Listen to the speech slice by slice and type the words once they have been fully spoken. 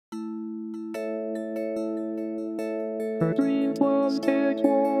Yes.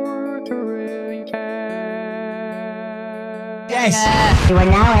 You are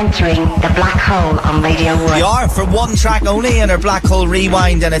now entering the black hole on Radio 1. You are, for one track only in our Black Hole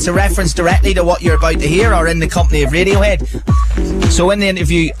Rewind, and it's a reference directly to what you're about to hear, or in the company of Radiohead. So in the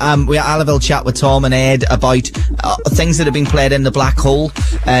interview, we had a little chat with Thom and Ed about things that have been played in the black hole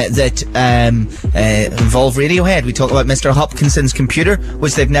that involve Radiohead. We talked about Mr. Hopkinson's computer,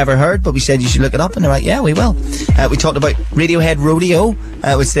 which they've never heard, but we said you should look it up, and they're like, yeah, we will. We talked about Radiohead Rodeo,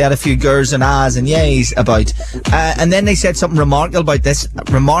 which they had a few gurs and ahs and yays about. And then they said something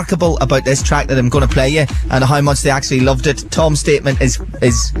remarkable about this track that I'm going to play you, and how much they actually loved it. Tom's statement is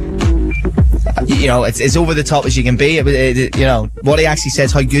you know, it's as over the top as you can be. You know, what he actually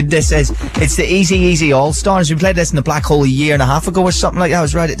says, how good this is. It's the Easy All Stars. We played this in the Black Hole a year and a half ago or something like that. I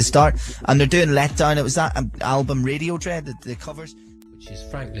was right at the start. And they're doing Letdown. It was that album Radiohead, the covers. Which is,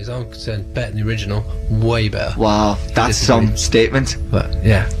 frankly, as I'm concerned, better than the original. Way better. Wow, that's some statement. But,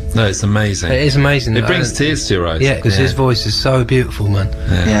 yeah. No, it's amazing. It is amazing. It brings tears to your eyes. Yeah, because his voice is so beautiful, man.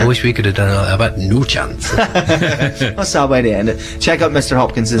 Yeah. I wish we could have done it like that, but no chance. That's that way to end it. Check out Mr.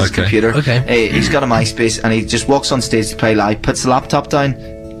 Hopkinson's computer. Okay. He's got a MySpace, and he just walks on stage to play live, puts the laptop down,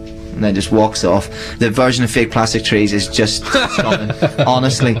 and then just walks off. The version of Fake Plastic Trees is just stunning.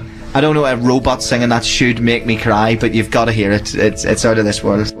 Honestly, I don't know, a robot singing that should make me cry, but you've got to hear it. It's out of this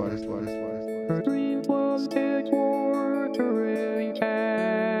world.